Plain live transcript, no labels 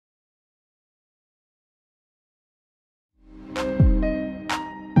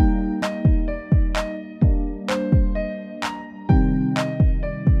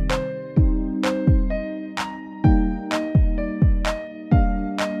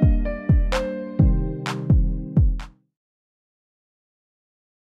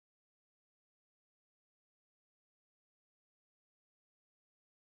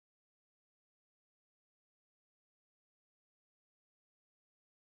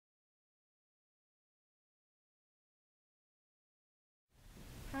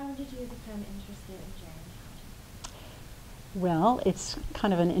you become interested in gerontology? Well, it's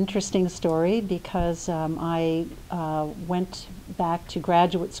kind of an interesting story because I went back to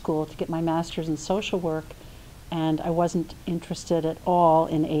graduate school to get my master's in social work, and I wasn't interested at all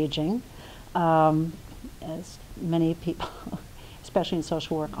in aging, as many people, especially in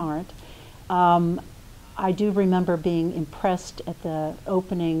social work, aren't. I do remember being impressed at the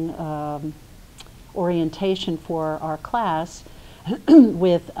opening orientation for our class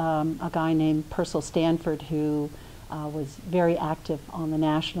with a guy named Purcell Stanford, who was very active on the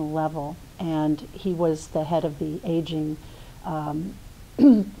national level, and he was the head of the aging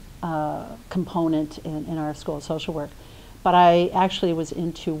component in our School of Social Work. But I actually was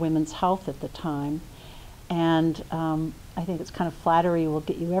into women's health at the time, and I think it's kind of flattery will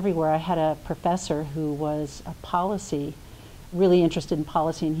get you everywhere. I had a professor who was a policy, really interested in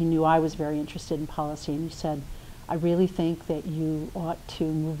policy, and he knew I was very interested in policy, and he said, I really think that you ought to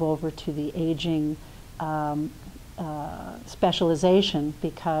move over to the aging specialization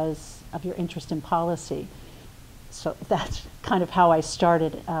because of your interest in policy. So that's kind of how I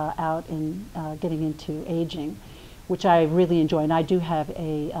started out in getting into aging, which I really enjoy, and I do have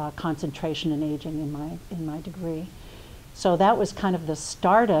a concentration in aging in my degree. So that was kind of the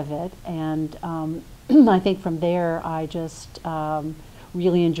start of it, and I think from there I just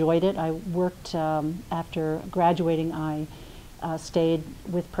really enjoyed it. I worked after graduating. I stayed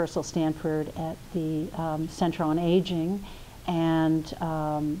with Purcell Stanford at the Center on Aging, and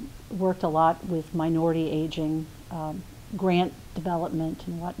worked a lot with minority aging, grant development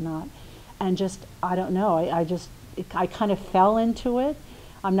and whatnot. And just, I don't know, I kind of fell into it.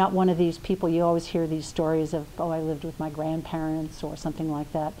 I'm not one of these people, you always hear these stories of, oh, I lived with my grandparents or something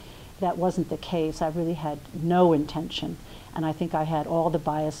like that. That wasn't the case. I really had no intention. And I think I had all the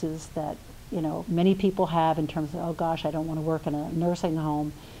biases that, you know, many people have in terms of, oh gosh, I don't want to work in a nursing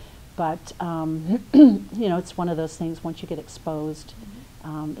home. But, you know, it's one of those things, once you get exposed,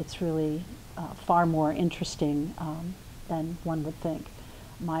 it's really far more interesting than one would think.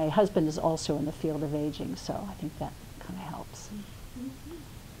 My husband is also in the field of aging, so I think that kind of helps.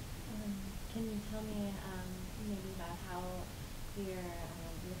 Can you tell me maybe about how your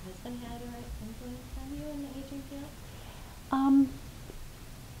husband had an influence on you in the aging field?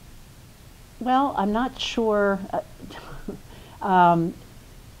 Well, I'm not sure.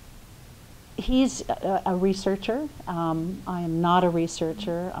 He's a researcher. I am not a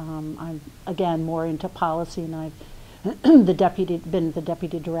researcher. I'm, again, more into policy, and I've been the deputy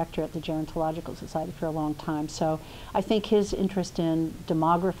director at the Gerontological Society for a long time. So I think his interest in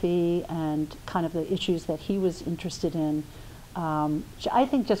demography and kind of the issues that he was interested in, I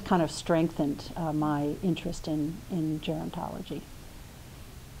think just kind of strengthened my interest in gerontology.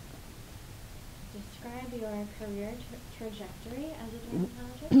 Describe your career trajectory as a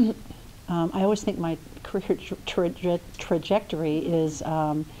gerontologist. I always think my career trajectory is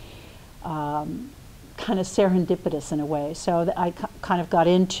kind of serendipitous in a way. So I kind of got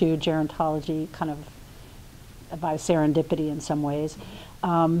into gerontology kind of by serendipity in some ways.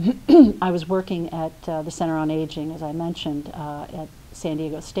 I was working at the Center on Aging, as I mentioned, at San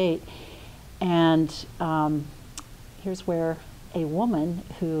Diego State. And here's where a woman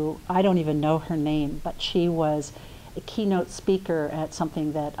who, I don't even know her name, but she was a keynote speaker at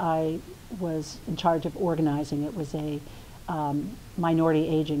something that I was in charge of organizing. It was a minority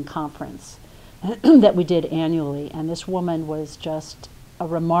aging conference that we did annually, and this woman was just a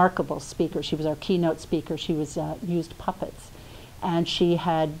remarkable speaker. She was our keynote speaker. She was used puppets, and she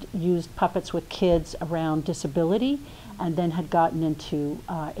had used puppets with kids around disability, and then had gotten into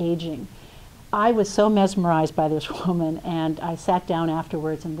aging. I was so mesmerized by this woman, and I sat down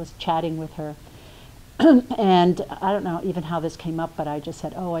afterwards and was chatting with her. And I don't know even how this came up, but I just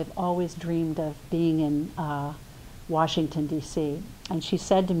said, oh, I've always dreamed of being in Washington, D.C. And she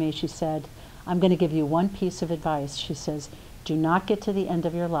said to me, she said, I'm going to give you one piece of advice. She says, do not get to the end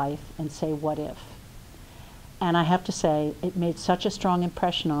of your life and say, what if? And I have to say, it made such a strong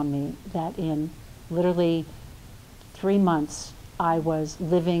impression on me that in literally 3 months, I was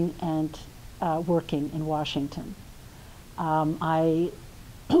living and working in Washington. I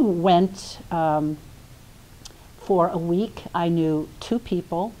went for a week. I knew 2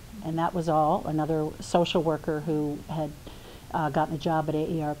 people, and that was all. Another social worker who had gotten a job at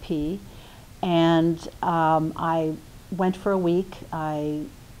AERP. And I went for a week. I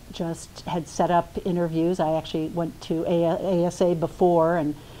just had set up interviews. I actually went to ASA before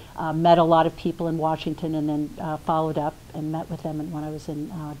and met a lot of people in Washington, and then followed up and met with them when I was in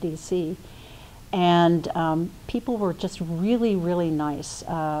DC. And people were just really, really nice.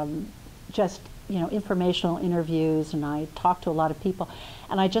 Just informational interviews, and I talked to a lot of people.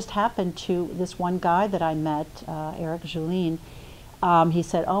 And I just happened to, this one guy that I met, Eric Julien, he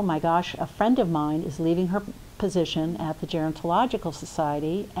said, oh my gosh, a friend of mine is leaving her position at the Gerontological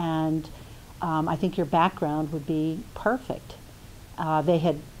Society, and I think your background would be perfect. They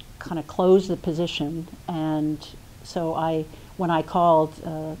had kind of closed the position, and so when I called,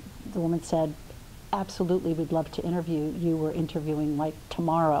 the woman said, absolutely, we'd love to interview you. We're interviewing like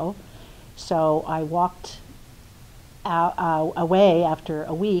tomorrow. So I walked away after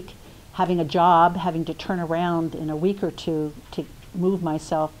a week, having a job, having to turn around in a week or two to move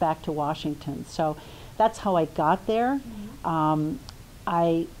myself back to Washington. So that's how I got there.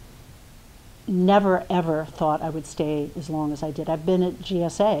 I never ever thought I would stay as long as I did. I've been at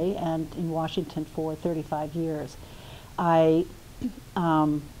GSA and in Washington for 35 years.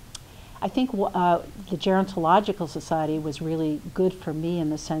 I think the Gerontological Society was really good for me in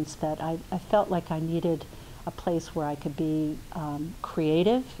the sense that I felt like I needed a place where I could be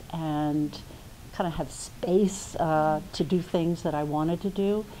creative and kind of have space to do things that I wanted to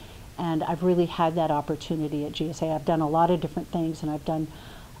do. And I've really had that opportunity at GSA. I've done a lot of different things, and I've done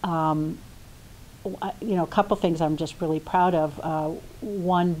a couple things I'm just really proud of.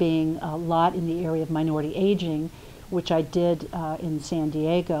 One being a lot in the area of minority aging, which I did in San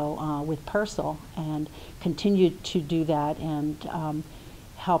Diego with Purcell, and continued to do that, and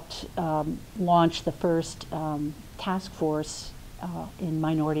helped launch the first task force in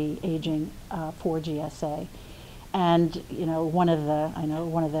minority aging for GSA. And one of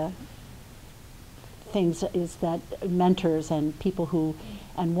the things is that mentors and people who,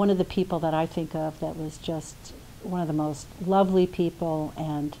 and one of the people that I think of that was just one of the most lovely people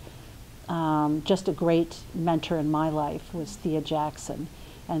and just a great mentor in my life was Thea Jackson.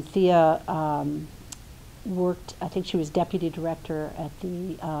 And Thea worked, I think she was deputy director at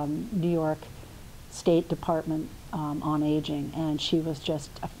the New York State Department on Aging, and she was just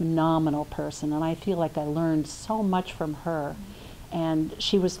a phenomenal person, and I feel like I learned so much from her. And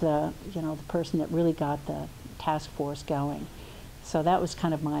she was the person that really got the task force going. So that was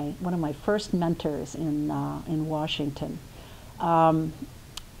kind of one of my first mentors in Washington. And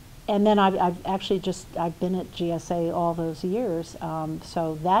then I've been at GSA all those years.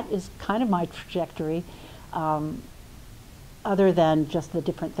 So that is kind of my trajectory, other than just the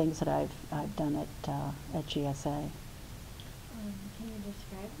different things that I've done at GSA. Can you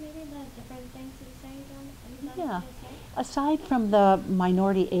describe maybe the different things that you've done Yeah. at GSA? Aside from the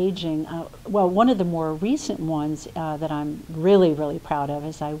minority aging, well, one of the more recent ones that I'm really, really proud of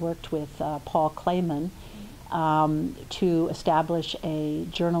is I worked with Paul Clayman to establish a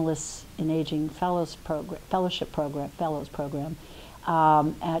Journalists in Aging Fellowship Program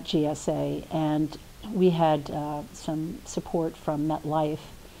at GSA, and we had some support from MetLife.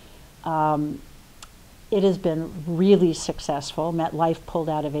 It has been really successful. MetLife pulled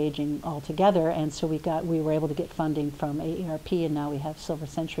out of aging altogether, and so we were able to get funding from AARP, and now we have Silver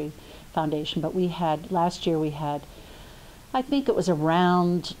Century Foundation. But last year we had, I think it was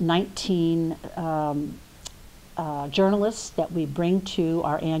around 19 journalists that we bring to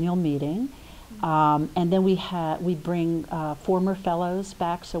our annual meeting. And then we bring former fellows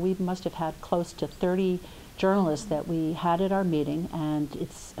back, so we must have had close to 30 journalists that we had at our meeting, and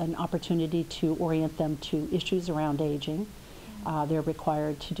it's an opportunity to orient them to issues around aging. They're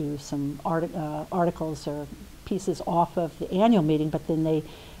required to do some articles or pieces off of the annual meeting, but then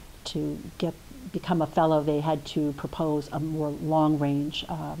to become a fellow, they had to propose a more long-range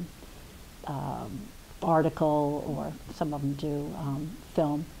article, or some of them do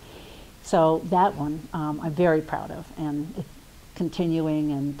film. So that one I'm very proud of, and it's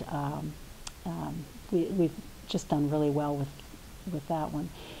continuing, and we've just done really well with that one.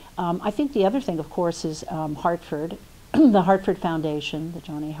 I think the other thing, of course, is Hartford, the Hartford Foundation, the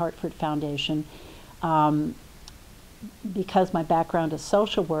John A. Hartford Foundation. Because my background is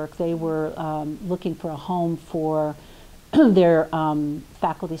social work, they were looking for a home for their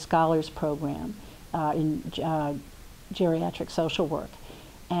faculty scholars program in geriatric social work.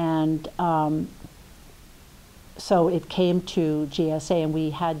 And so it came to GSA, and we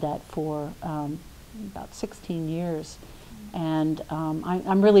had that for about 16 years. And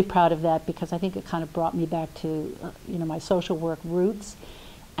I'm really proud of that, because I think it kind of brought me back to my social work roots.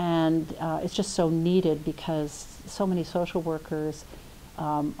 And it's just so needed, because so many social workers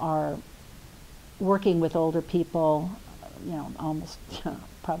are working with older people, almost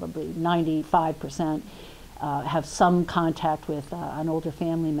probably 95% have some contact with an older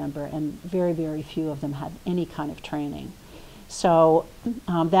family member, and very, very few of them have any kind of training. So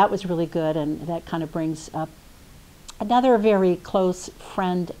that was really good, and that kind of brings up another very close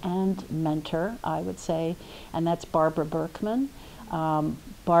friend and mentor, I would say, and that's Barbara Berkman.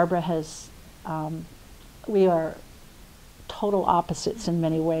 Barbara has, we are total opposites in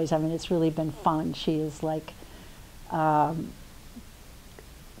many ways. I mean, it's really been fun. She is like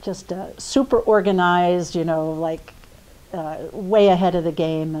just super organized, you know, like way ahead of the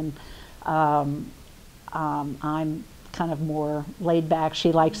game, and I'm kind of more laid back.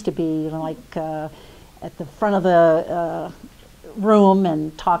 She likes to be, you know, like at the front of the room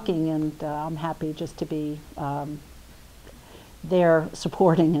and talking, and I'm happy just to be there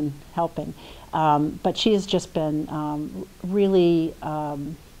supporting and helping. But she has just been really,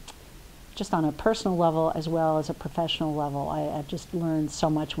 just on a personal level as well as a professional level. I've just learned so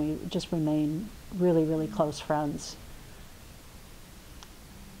much. We just remain really, really close friends.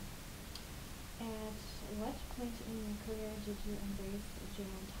 At what point in your career did you embrace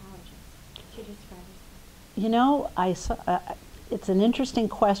gerontologist to describe yourself? You know, it's an interesting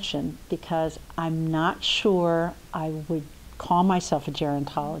question, because I'm not sure I would call myself a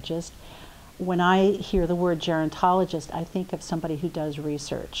gerontologist. When I hear the word gerontologist, I think of somebody who does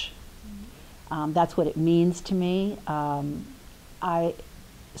research. That's what it means to me.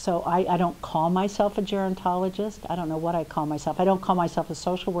 So I don't call myself a gerontologist. I don't know what I call myself. I don't call myself a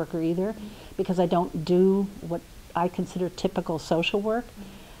social worker either, because I don't do what I consider typical social work.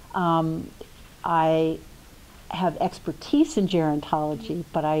 I have expertise in gerontology,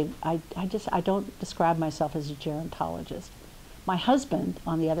 but I don't describe myself as a gerontologist. My husband,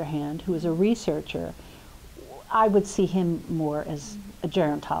 on the other hand, who is a researcher, I would see him more as a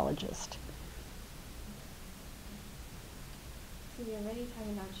gerontologist. So you're already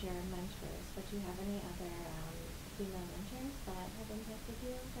talking about your mentors, but do you have any other female mentors that have impacted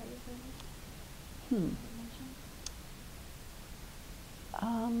you that you could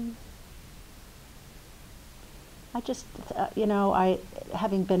mention? I just, you know,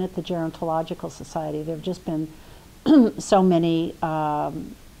 having been at the Gerontological Society, there have just been so many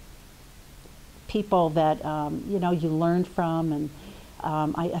people that, you know, you learn from, and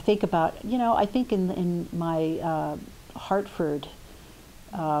I think about, you know, I think in my Hartford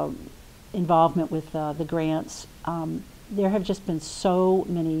involvement with the grants, there have just been so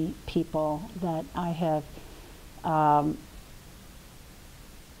many people that I have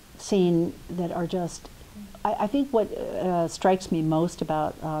seen that are just, I think what strikes me most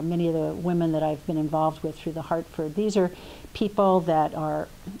about many of the women that I've been involved with through the Hartford, these are people that are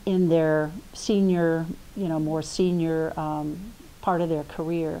in their senior, you know, more senior part of their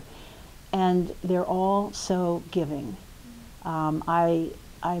career, and they're all so giving.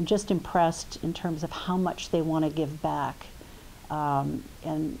 I'm just impressed in terms of how much they want to give back. And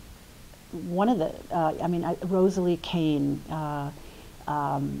one of the, I mean, Rosalie Kane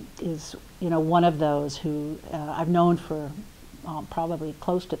is, you know, one of those who I've known for probably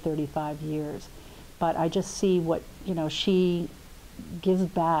close to 35 years. But I just see what, you know, she gives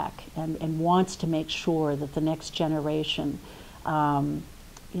back and wants to make sure that the next generation, you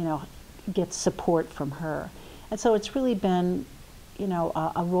know, gets support from her. And so it's really been, you know,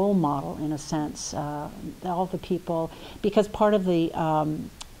 a role model in a sense. All the people, because part of the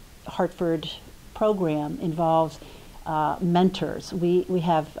Hartford program involves mentors. We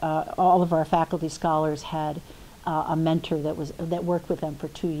have all of our faculty scholars had a mentor that worked with them for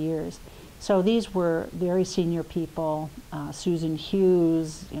 2 years. So these were very senior people, Susan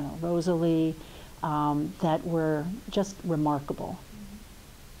Hughes, you know, Rosalie, that were just remarkable.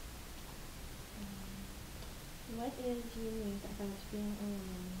 What is unique about being a woman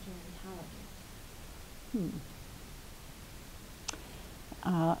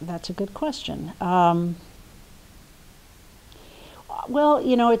gerontologist? That's a good question. Well,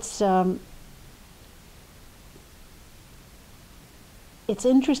 you know, it's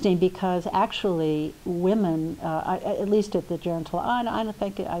interesting because actually women, at least at the gerontology, I don't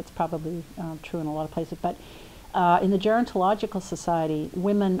think it's probably true in a lot of places, but in the Gerontological Society,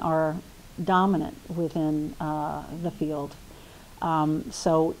 women are dominant within the field.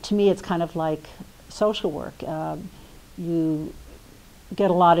 So to me, it's kind of like social work. You get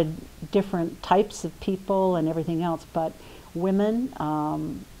a lot of different types of people and everything else, but women,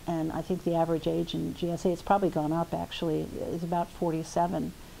 and I think the average age in GSA, it's probably gone up actually, is about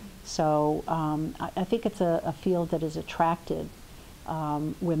 47. So I think it's a field that has attracted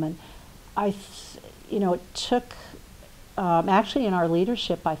women. You know, it took, actually in our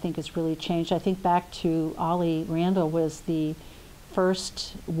leadership, I think has really changed. I think back to Ollie Randall was the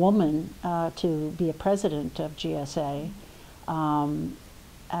first woman to be a president of GSA. And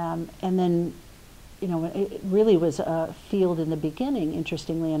then, you know, it really was a field in the beginning,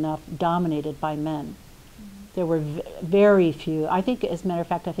 interestingly enough, dominated by men. There were very few. I think, as a matter of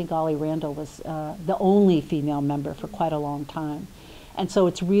fact, I think Ollie Randall was the only female member for quite a long time. And so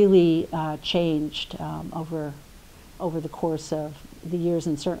it's really changed over the course of the years,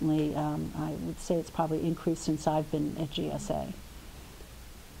 and certainly I would say it's probably increased since I've been at GSA.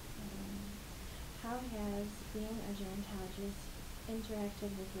 How has being a gerontologist interacted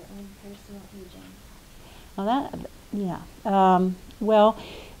with your own personal aging? Well, well,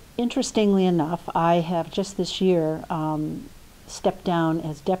 interestingly enough, I have just this year stepped down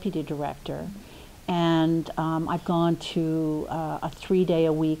as deputy director, and I've gone to a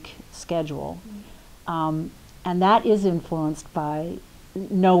 3-day-a-week schedule. And that is influenced by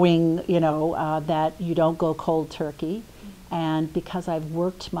knowing, you know, that you don't go cold turkey. And because I've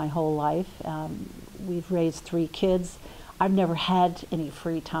worked my whole life, we've raised 3 kids, I've never had any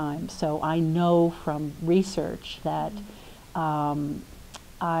free time. So I know from research that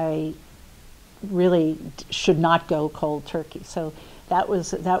I really should not go cold turkey. So that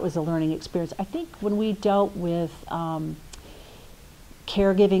was a learning experience. I think when we dealt with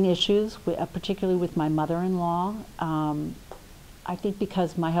caregiving issues, particularly with my mother-in-law, I think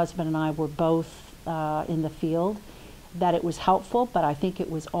because my husband and I were both in the field, that it was helpful, but I think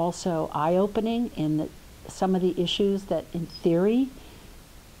it was also eye-opening in that some of the issues that in theory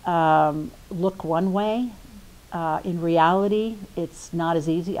look one way, in reality it's not as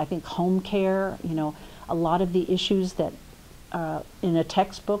easy. I think home care, you know, a lot of the issues that in a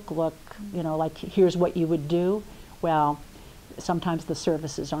textbook look, you know, like here's what you would do. Well, sometimes the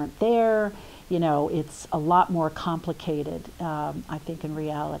services aren't there. You know, it's a lot more complicated, I think, in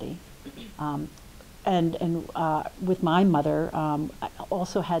reality. And with my mother, I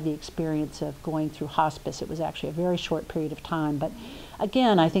also had the experience of going through hospice. It was actually a very short period of time, but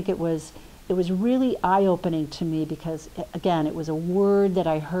again, I think it was really eye-opening to me because, again, it was a word that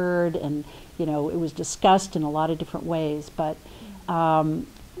I heard, and you know, it was discussed in a lot of different ways, but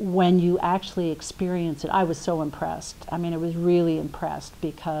when you actually experience it, I was so impressed. I mean, I was really impressed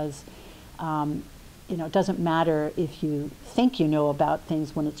because you know, it doesn't matter if you think you know about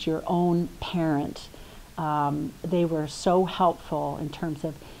things when it's your own parent. They were so helpful in terms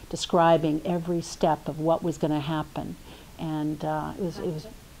of describing every step of what was going to happen, and it was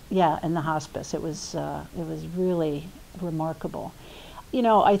yeah, in the hospice. It was really remarkable. You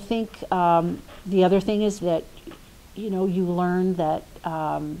know, I think the other thing is that, you know, you learn that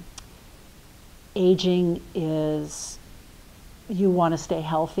aging is, you want to stay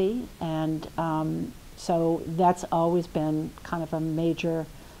healthy, and so that's always been kind of a major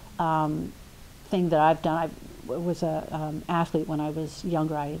thing that I've done. I was a athlete when I was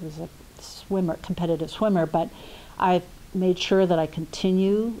younger. I was a swimmer, competitive swimmer, but I've made sure that I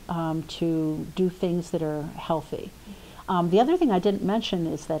continue to do things that are healthy. The other thing I didn't mention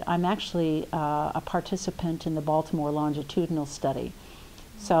is that I'm actually a participant in the Baltimore longitudinal study.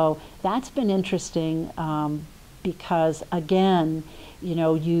 So that's been interesting because, again, you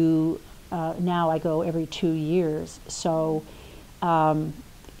know, now I go every 2 years, so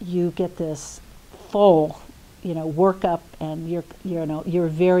you get this full, you know, workup, and you're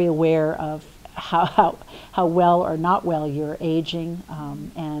very aware of how well or not well you're aging,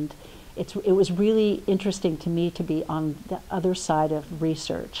 and it was really interesting to me to be on the other side of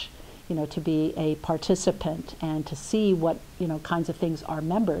research, you know, to be a participant and to see what, you know, kinds of things our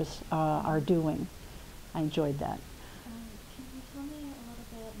members are doing. I enjoyed that. Can you tell me a little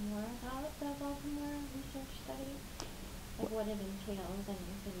bit more about the Baltimore research study? Like what it entails and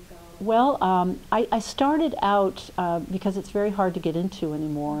where you go? Well, I started out, because it's very hard to get into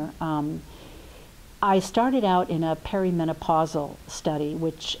anymore, I started out in a perimenopausal study,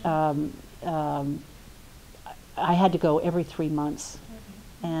 which I had to go every 3 months.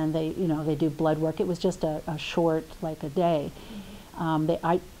 Okay. And they do blood work. It was just a short, like a day.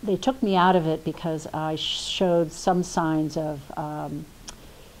 Mm-hmm. They took me out of it because I showed some signs of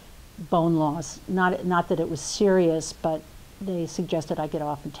bone loss. Not that it was serious, but they suggested I get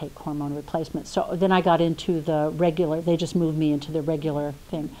off and take hormone replacement. So then I got into the regular, they just moved me into the regular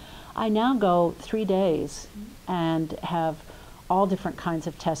thing. I now go 3 days and have all different kinds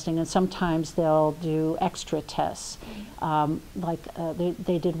of testing, and sometimes they'll do extra tests.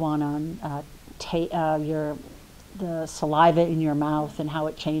 They did one on the saliva in your mouth and how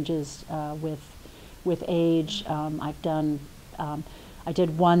it changes with age. I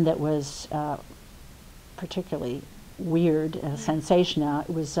did one that was particularly weird, sensational. It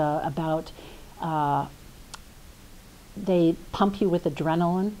was about they pump you with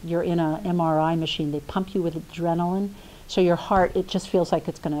adrenaline. You're in a MRI machine. They pump you with adrenaline, so your heart, it just feels like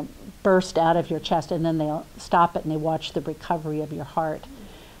it's going to burst out of your chest, and then they'll stop it and they watch the recovery of your heart.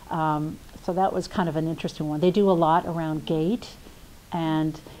 So that was kind of an interesting one. They do a lot around gait,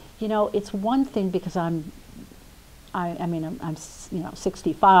 and you know, it's one thing because I mean, I'm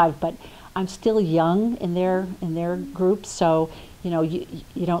 65, but I'm still young in their group, so you know,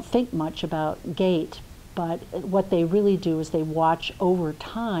 you don't think much about gait, but what they really do is they watch over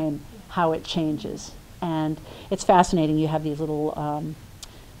time how it changes, and it's fascinating. You have these little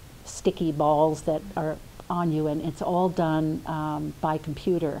sticky balls that are on you, and it's all done by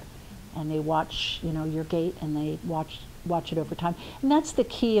computer, and they watch, you know, your gait, and they watch it over time. And that's the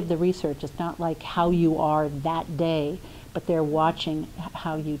key of the research. It's not like how you are that day, but they're watching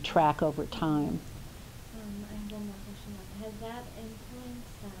how you track over time. I have one more question. Has that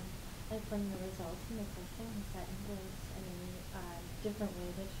influenced, like from the results from the testing, has that influenced any different way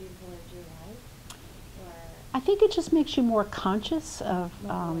that you've lived your life? Or I think it just makes you more conscious of,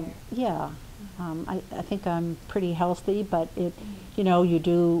 more yeah. I think I'm pretty healthy, but it, you know, you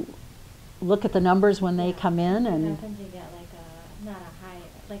do look at the numbers when they come in, and you happen to get like not a high,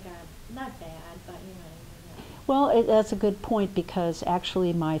 like a, not bad, but you know what I mean. well, that's a good point, because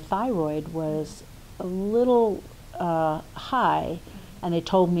actually my thyroid was a little high, and they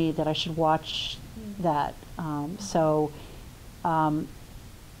told me that I should watch that.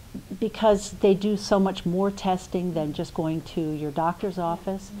 Because they do so much more testing than just going to your doctor's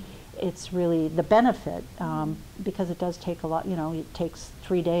office, it's really the benefit, because it does take a lot, you know, it takes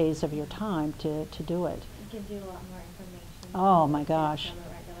 3 days of your time to do it. It gives you a lot more information. Oh my gosh. From a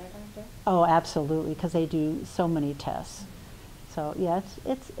regular doctor. Oh, absolutely, because they do so many tests. So yeah,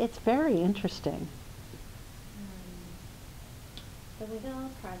 it's very interesting. The WIGL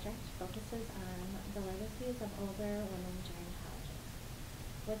project focuses on the legacies of older women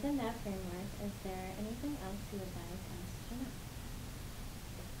gerontologists. Within that framework, is there anything else you would like us to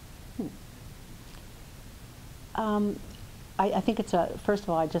know? I think it's first of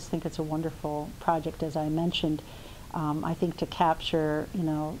all, I just think it's a wonderful project, as I mentioned. I think to capture, you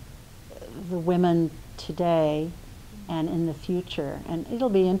know, the women today and in the future. And it'll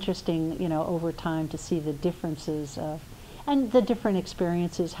be interesting, you know, over time to see the differences of, and the different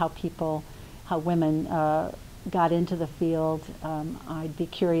experiences, how women got into the field. I'd be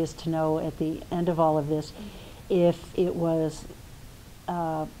curious to know at the end of all of this if it was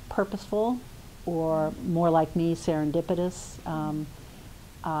purposeful or more like me, serendipitous.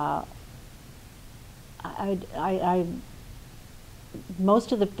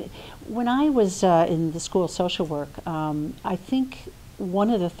 When I was in the School of Social Work, I think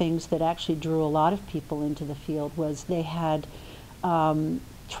one of the things that actually drew a lot of people into the field was they had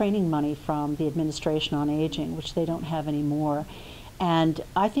training money from the Administration on Aging, which they don't have anymore. And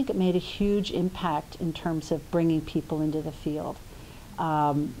I think it made a huge impact in terms of bringing people into the field.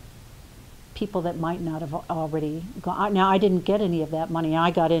 People that might not have already gone. Now, I didn't get any of that money.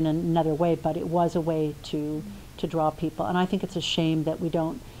 I got in another way, but it was a way to draw people. And I think it's a shame that we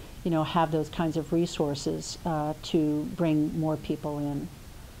don't, you know, have those kinds of resources to bring more people in.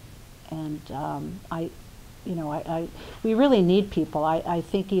 And we really need people. I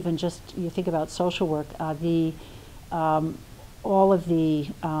think even just, you think about social work, all of the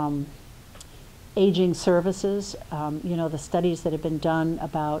aging services, you know, the studies that have been done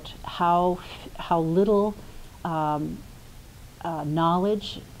about how little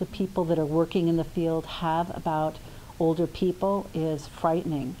knowledge the people that are working in the field have about older people is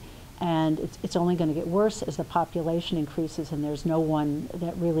frightening. And it's only going to get worse as the population increases, and there's no one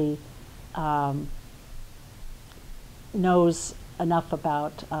that really knows enough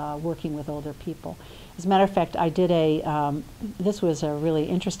about working with older people. As a matter of fact, I did this was a really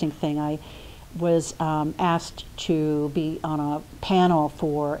interesting thing. I was asked to be on a panel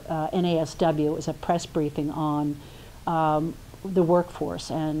for NASW. It was a press briefing on the workforce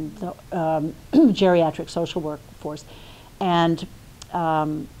and the geriatric social workforce. And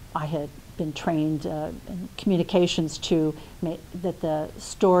I had been trained in communications to make that the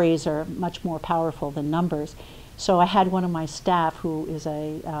stories are much more powerful than numbers. So I had one of my staff who is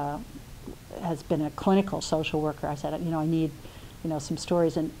has been a clinical social worker. I said, you know, I need, you know, some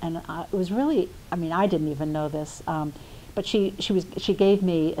stories, and it was really, I mean, I didn't even know this, but she gave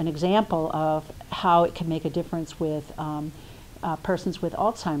me an example of how it can make a difference with persons with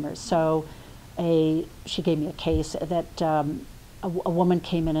Alzheimer's. So she gave me a case that a woman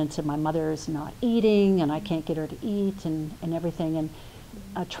came in and said, my mother is not eating and I can't get her to eat and everything. And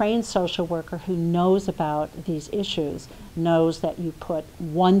a trained social worker who knows about these issues knows that you put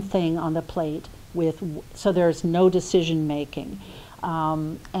one thing on the plate so there's no decision making.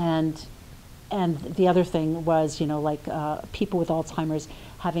 And and the other thing was, you know, like people with Alzheimer's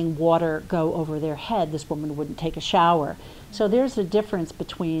having water go over their head. This woman wouldn't take a shower. So there's a difference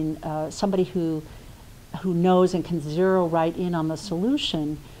between somebody who knows and can zero right in on the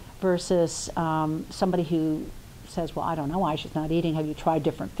solution versus somebody who says, well, I don't know why she's not eating. Have you tried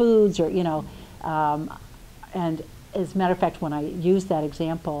different foods? Or, you know, and as a matter of fact, when I used that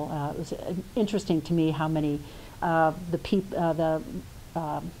example, it was interesting to me how many the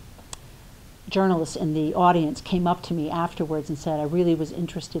journalists in the audience came up to me afterwards and said, I really was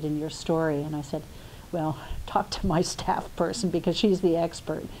interested in your story. And I said, well, talk to my staff person because she's the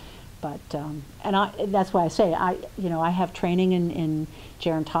expert. But, and that's why I say, you know, I have training in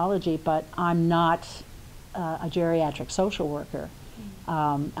gerontology, but I'm not a geriatric social worker.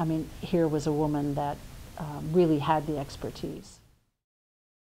 I mean, here was a woman that really had the expertise.